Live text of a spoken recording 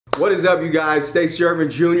What is up, you guys? Stacey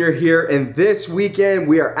Ervin Jr. here, and this weekend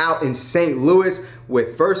we are out in St. Louis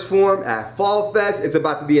with Phorm at Fall Fest. It's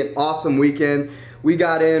about to be an awesome weekend. We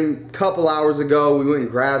got in a couple hours ago. We went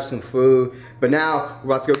and grabbed some food, but now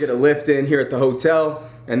we're about to go get a lift in here at the hotel,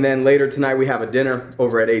 and then later tonight we have a dinner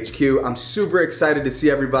over at HQ. I'm super excited to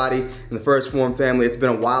see everybody in the Phorm family. It's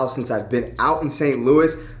been a while since I've been out in St.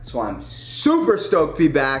 Louis, so I'm super stoked to be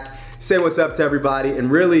back. Say what's up to everybody,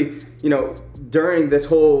 and really, you know, during this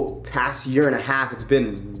whole past year and a half, it's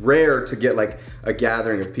been rare to get like a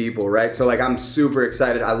gathering of people, right? So like, I'm super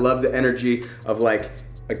excited. I love the energy of like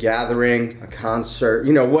a gathering, a concert,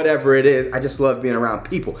 you know, whatever it is. I just love being around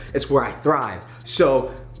people. It's where I thrive.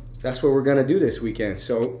 So that's what we're gonna do this weekend.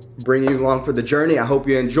 So bring you along for the journey. I hope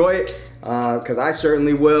you enjoy it, because I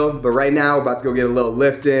certainly will. But right now, we're about to go get a little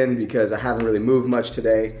lift in because I haven't really moved much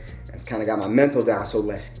today. It's kind of got my mental down, so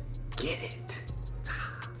let's get it.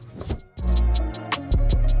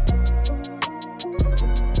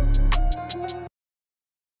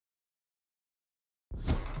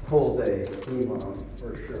 Whole day, Mom,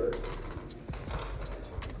 for sure.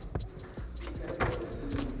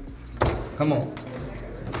 Come on.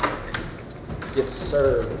 Yes,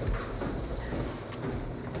 sir.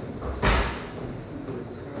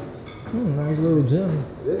 Nice little gym.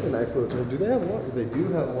 It is a nice little gym. Do they have water? They do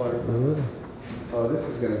have water. Oh, this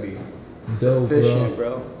is gonna be dope, sufficient,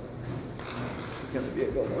 bro. This is gonna be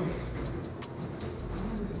a good one.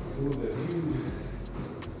 Ooh, the views.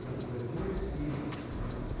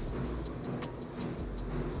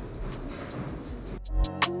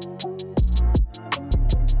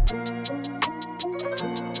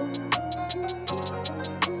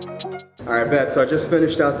 All right, bet. So I just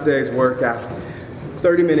finished out today's workout.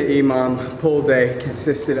 30-minute EMOM pull day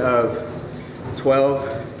consisted of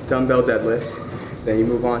 12 dumbbell deadlifts. Then you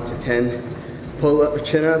move on to 10 pull-up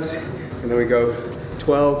chin-ups, and then we go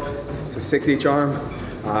 12, so 6 each arm,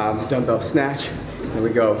 dumbbell snatch. And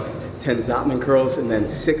we go 10 Zotman curls, and then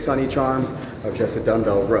 6 on each arm of just a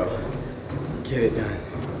dumbbell row. Get it done.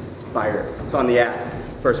 Fire. It's on the app.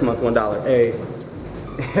 First month, $1. Hey.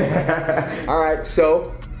 All right,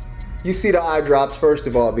 so you see the eye drops first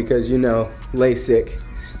of all because, you know, LASIK,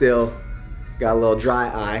 still got a little dry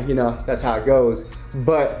eye, you know, that's how it goes.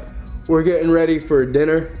 But we're getting ready for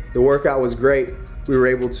dinner. The workout was great. We were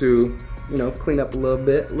able to, you know, clean up a little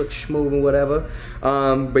bit, look smooth and whatever.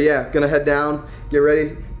 But yeah, gonna head down, get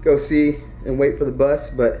ready, go see and wait for the bus,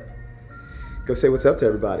 but go say what's up to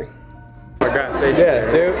everybody. My God, Stacey.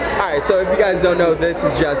 Yeah, dude. All right, so if you guys don't know, this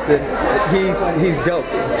is Justin. He's dope.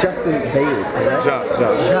 Justin Bailey, correct?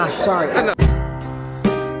 Josh, sorry. I know.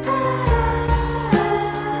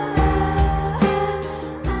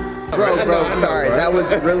 Bro, sorry. That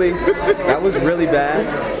was really bad.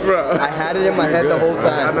 Bro. I had it in my head the whole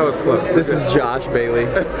time. I know it's close. This is Josh Bailey.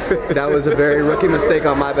 That was a very rookie mistake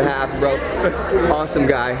on my behalf, bro. Awesome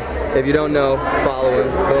guy. If you don't know, follow him.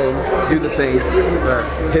 Boom. Do the thing.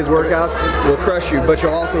 His workouts will crush you, but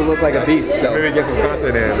you'll also look like a beast. So maybe get some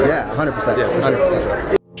content in. Bro. Yeah, 100%. Yeah,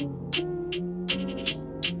 100%.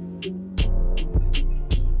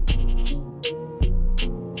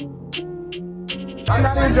 I'm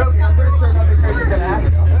not even joking. I'm pretty sure nothing crazy is gonna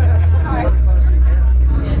happen.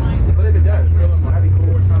 But if it does, that'd be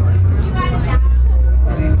cool.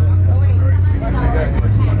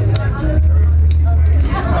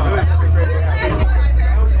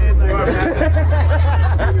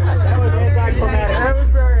 That was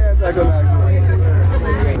very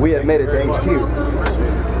anticlimactic. We have made it to HQ.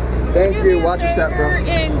 Thank you. Watch your step, bro.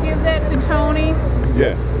 And give that to Tony.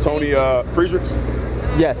 Yes. Tony Friedrichs?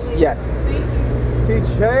 Yes, yes.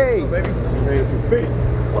 Hey,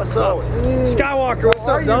 What's up? Skywalker, what's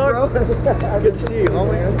up, dog? Good to see you,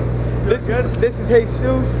 homie. This is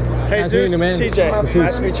Jesus. Hey, Zeus, TJ.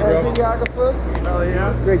 Nice to meet you, bro. Oh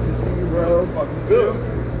yeah. Great to see you, bro. Good.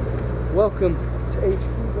 Welcome to HQ,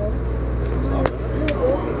 bro.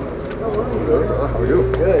 How are you?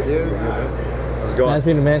 Good, dude. How's it going? Nice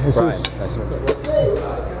meeting you, man. Jesus. Nice to meet you.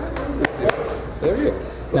 There you go.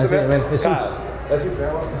 Nice meeting you, man. Jesus. That's your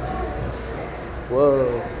grandma.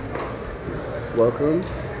 Whoa. Welcome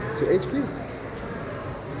to HQ.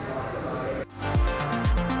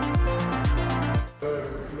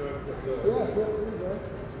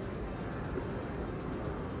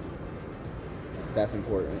 That's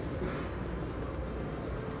important.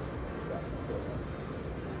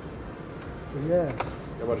 Yeah.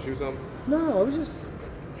 You about to shoot something? No, I was just...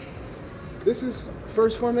 This is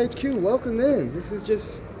Phorm HQ. Welcome in. This is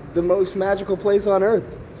just the most magical place on earth,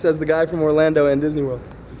 says the guy from Orlando and Disney World.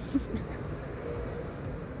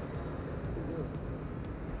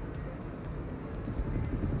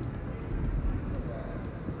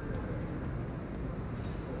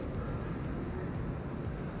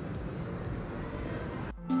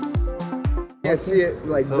 Can't see it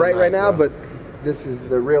like so bright nice, right now, but this is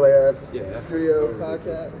the Real AF studio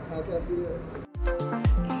podcast studios.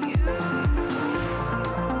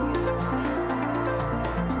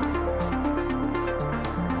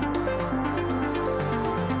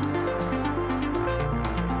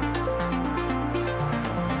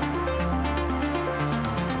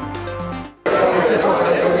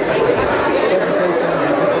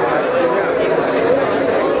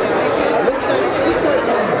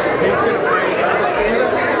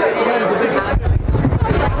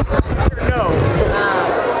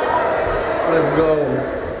 Let's go.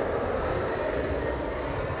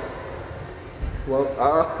 Well,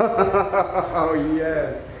 oh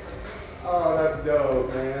yes. Oh, that's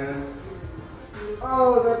dope, man.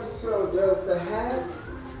 Oh, that's so dope. The hat.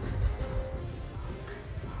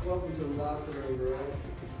 Welcome to the locker room, bro.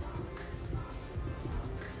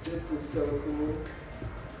 This is so cool.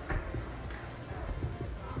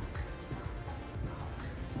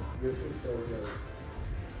 This is so dope.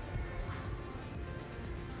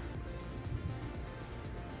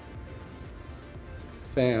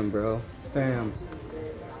 Fam, bro. Fam.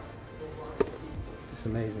 It's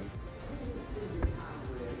amazing.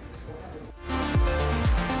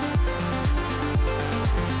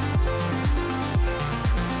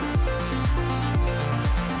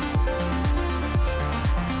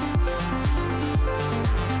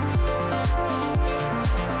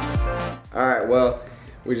 Alright, well,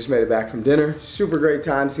 we just made it back from dinner. Super great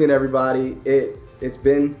time seeing everybody. It's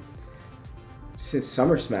been since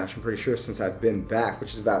Summer Smash, I'm pretty sure, since I've been back,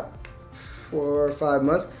 which is about 4 or 5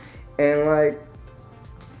 months. And like,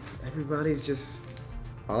 everybody's just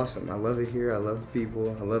awesome. I love it here. I love the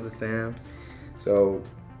people. I love the fam. So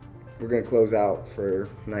we're gonna close out for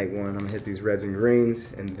night one. I'm gonna hit these reds and greens,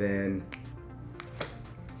 and then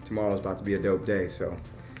tomorrow's about to be a dope day. So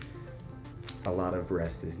a lot of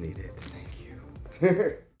rest is needed. Thank you.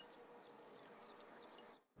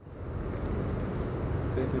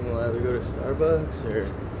 Thinking we'll either go to Starbucks or...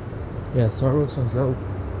 Yeah, Starbucks sounds dope.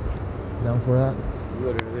 Down for that? It's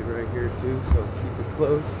literally right here too, so keep it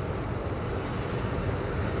close.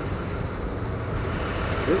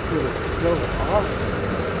 This is so awesome.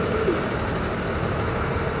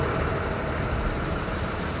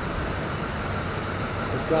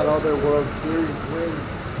 It's got all their World Series wins.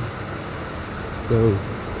 It's dope.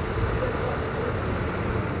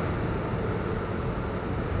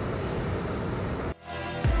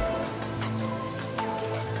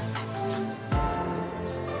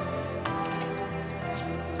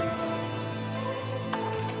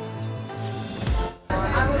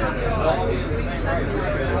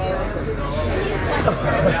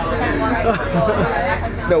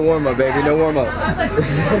 No warm up, baby, no warm up.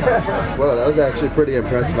 Well, that was actually pretty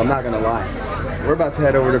impressive, I'm not gonna lie. We're about to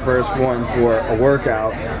head over to First Phorm for a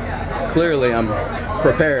workout. Clearly I'm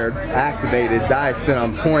prepared, activated, diet's been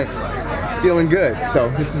on point, feeling good. So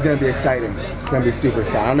this is gonna be exciting. It's gonna be super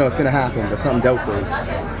exciting. I don't know what's gonna happen, but something dope is.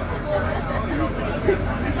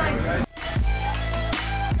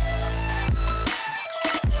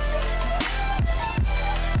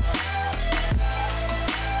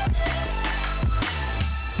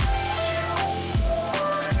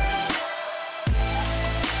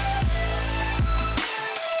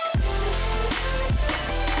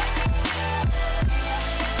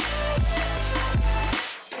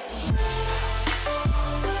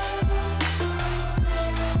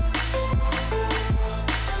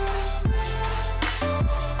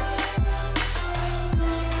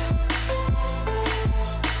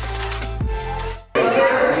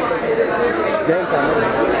 Game time.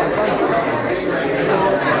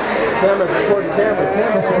 Camera's recording camera's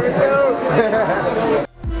recording.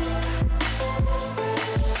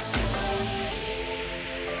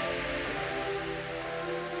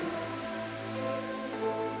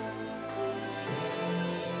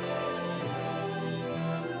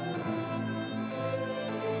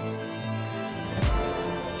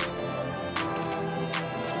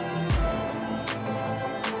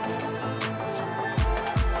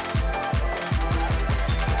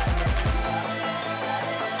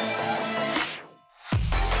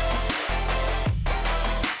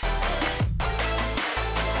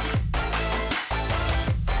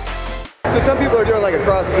 So some people are doing like a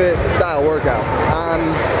CrossFit style workout.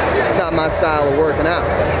 It's not my style of working out.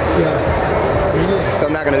 Yeah. So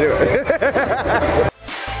I'm not gonna do it.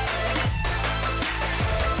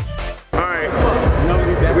 Alright,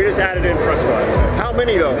 we just added in front squats. How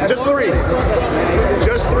many though? Just 3.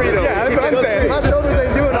 Just 3 though. Yeah, that's what I'm saying. My shoulders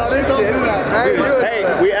ain't doing all this shit.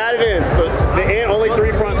 Hey, we added in only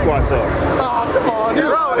 3 front squats though. Oh, come on, dude.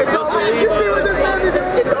 Bro, it's all, you see what this man is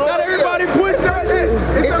doing? Not everybody puts on this.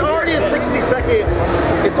 It's already a 60-second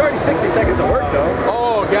it's already 60 seconds of work though.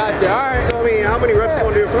 Oh, gotcha. All right. So I mean, how many reps do you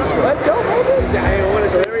want to do in front squat? Let's go, baby.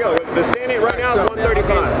 So there we go. The standing right now is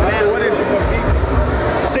 135. So what is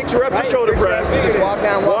it? 6 reps of shoulder press. Just walk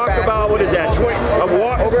down, walk back. About, what is that? 20.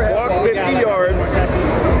 Walk 50 yards.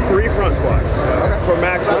 3 front squats for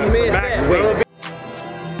max weight.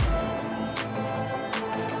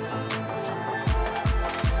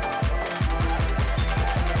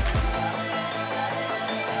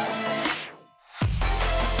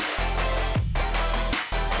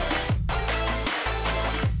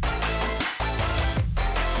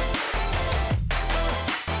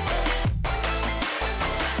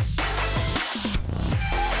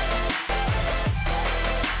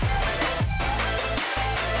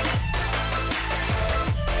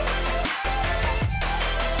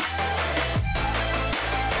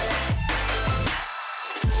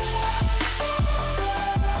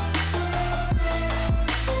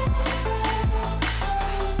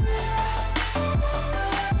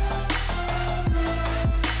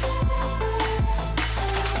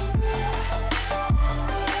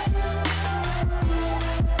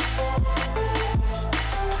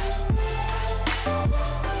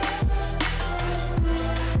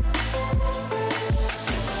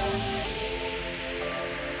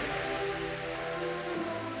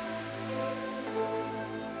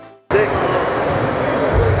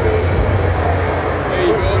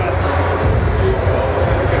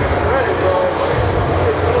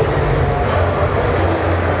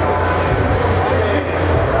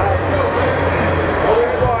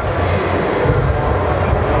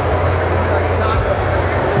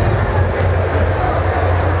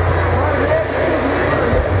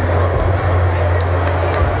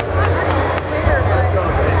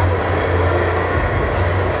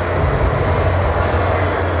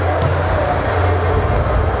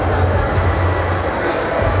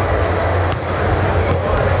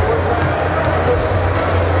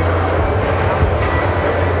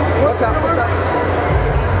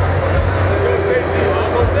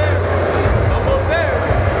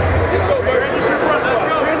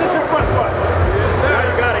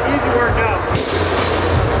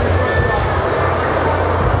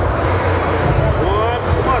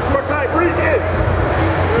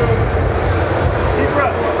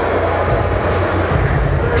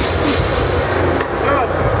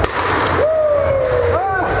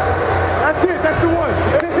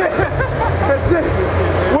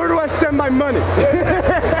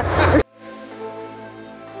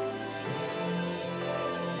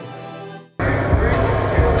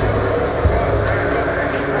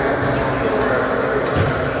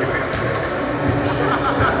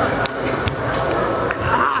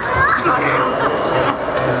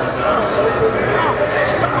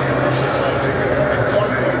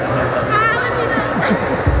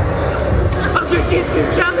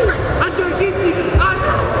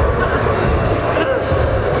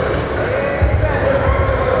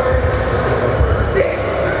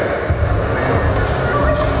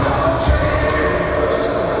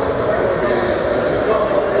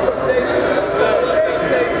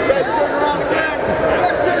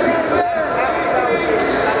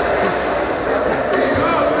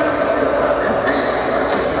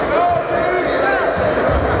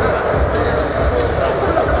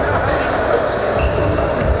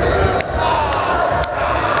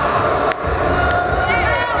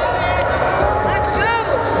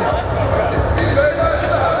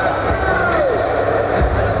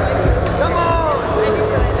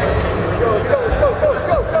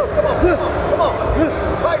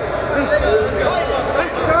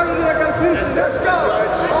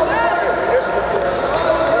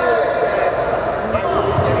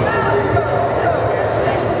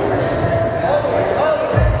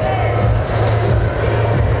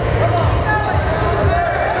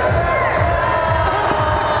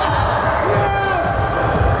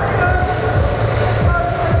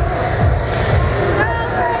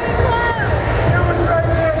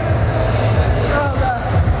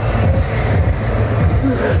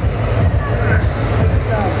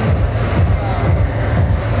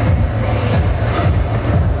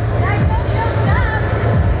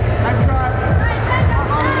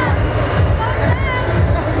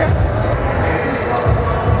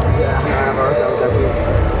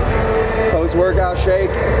 Post-workout shake,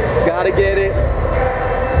 gotta get it.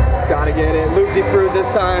 Gotta get it. Loop-de fruit this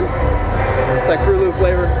time. It's like Fruit Loop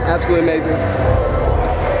flavor, absolutely amazing.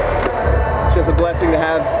 It's just a blessing to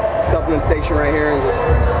have supplement station right here and just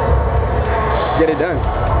get it done.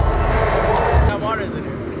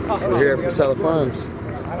 We're here for Seller Farms.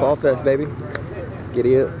 Fall Fest, baby.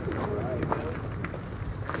 Giddy up.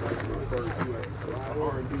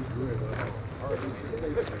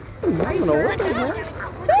 I don't know what the heck.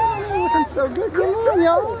 He's looking so good. Come on,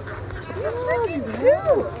 y'all.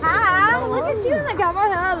 Hi, look at you. I got my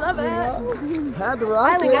hair. I love it. Had to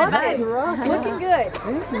rock it. Had to rock it. Looking good.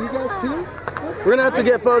 Thank you. You guys see? We're gonna have to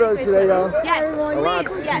get photos today, y'all. Yes.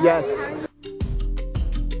 Lots. Yes. Yes.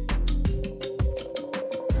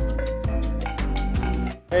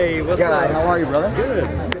 Hey, what's up? How are you, brother? Good.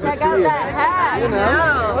 Check out that hat. You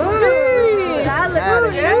know. Ooh, that looks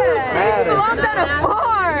good. He belongs at a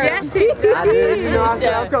farm. Yes, he did. I did. You know, I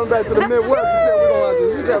said I'm coming back to the Midwest. I said we're gonna have to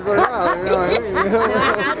do that for now. You know.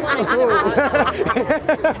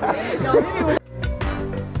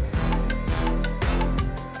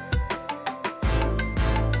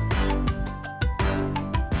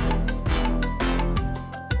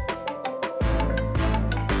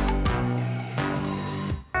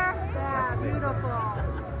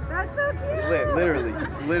 That's so cute. Lit, literally.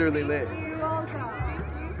 It's literally lit. Do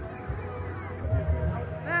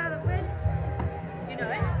you know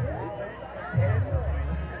it?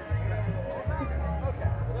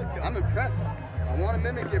 I'm impressed. I want to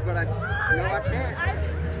mimic it, but I can't.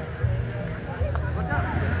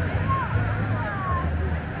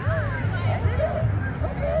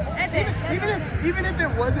 Even if it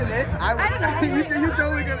wasn't it, I would. You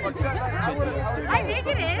totally gonna. I think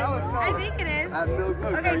it is. I think it is. I have no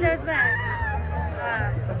clue. Okay, so it's that.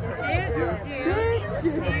 Do.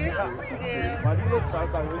 Why do you look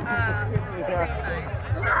cross-eyed?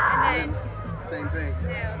 And then Same thing.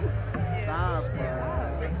 Stop.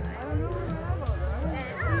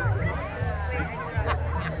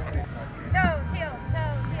 toe,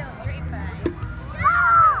 heel, 3, 5.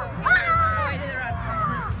 Oh, I did it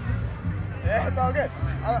wrong. Yeah, it's all good.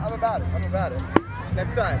 I'm about it. I'm about it.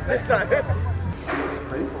 Next time. Next time. I'm just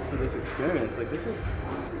grateful for this experience. Like, this is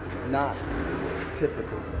not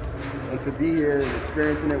typical. And to be here and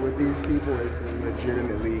experiencing it with these people is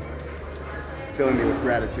legitimately filling me with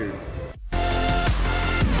gratitude.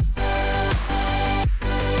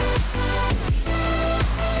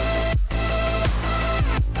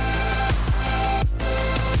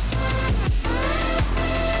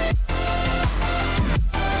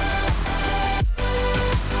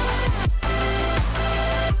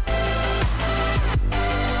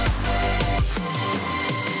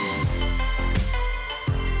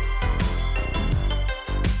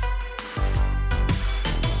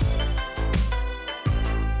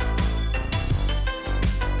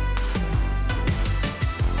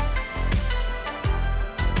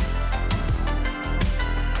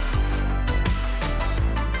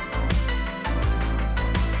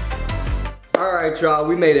 All right, y'all,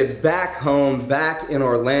 we made it back home, back in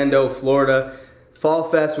Orlando, Florida. Fall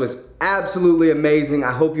Fest was absolutely amazing.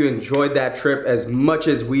 I hope you enjoyed that trip as much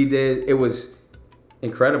as we did. It was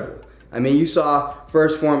incredible. I mean, you saw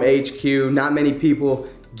First Phorm HQ. Not many people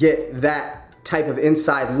get that type of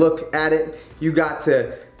inside look at it. You got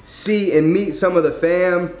to see and meet some of the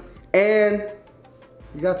fam, and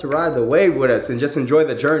you got to ride the wave with us and just enjoy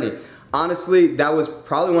the journey. Honestly, that was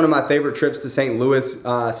probably one of my favorite trips to St. Louis,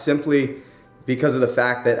 simply because of the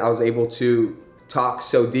fact that I was able to talk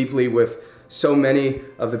so deeply with so many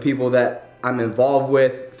of the people that I'm involved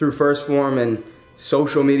with through First Phorm and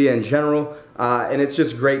social media in general. And it's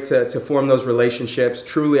just great to form those relationships.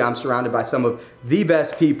 Truly, I'm surrounded by some of the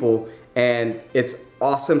best people, and it's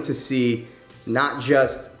awesome to see not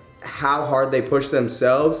just how hard they push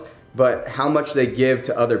themselves, but how much they give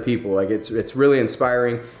to other people. Like, it's really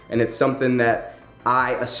inspiring, and it's something that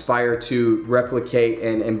I aspire to replicate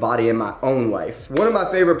and embody in my own life. One of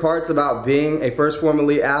my favorite parts about being a First Phorm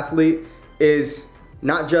elite athlete is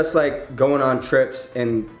not just like going on trips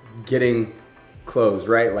and getting clothes,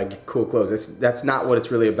 right? Like cool clothes. That's not what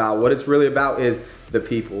it's really about. What it's really about is the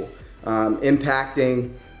people,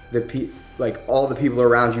 impacting like all the people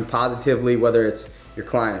around you positively, whether it's your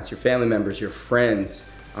clients, your family members, your friends,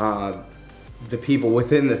 the people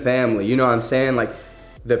within the family. You know what I'm saying? Like,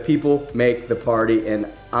 the people make the party, and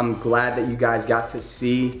I'm glad that you guys got to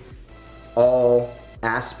see all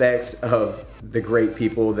aspects of the great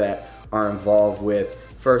people that are involved with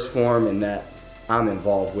First Phorm and that I'm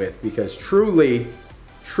involved with, because truly,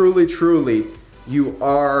 truly, truly, you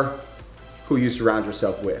are who you surround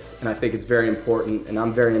yourself with. And I think it's very important, and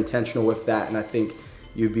I'm very intentional with that, and I think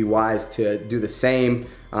you'd be wise to do the same.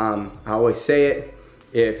 I always say it,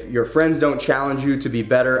 if your friends don't challenge you to be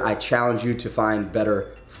better, I challenge you to find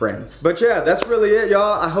better friends. But yeah, that's really it,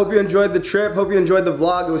 y'all. I hope you enjoyed the trip. Hope you enjoyed the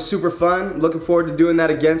vlog. It was super fun. Looking forward to doing that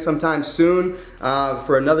again sometime soon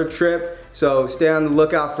for another trip. So stay on the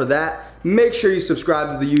lookout for that. Make sure you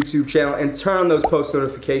subscribe to the YouTube channel and turn on those post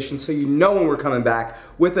notifications so you know when we're coming back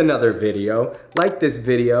with another video. Like this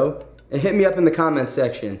video and hit me up in the comments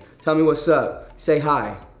section. Tell me what's up. Say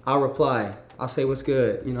hi. I'll reply. I'll say what's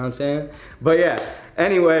good. You know what I'm saying? But yeah,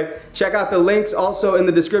 anyway, check out the links also in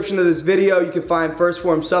the description of this video. You can find First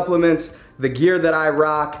Phorm supplements, the gear that I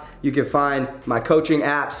rock. You can find my coaching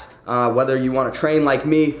apps, whether you want to train like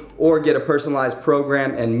me or get a personalized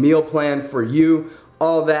program and meal plan for you.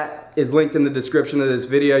 All that is linked in the description of this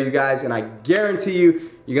video, you guys, and I guarantee you,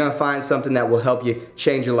 you're gonna find something that will help you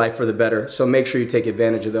change your life for the better. So make sure you take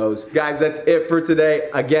advantage of those. Guys, that's it for today.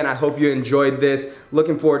 Again, I hope you enjoyed this.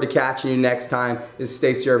 Looking forward to catching you next time. This is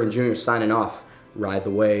Stacey Ervin Jr. signing off. Ride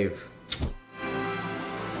the wave.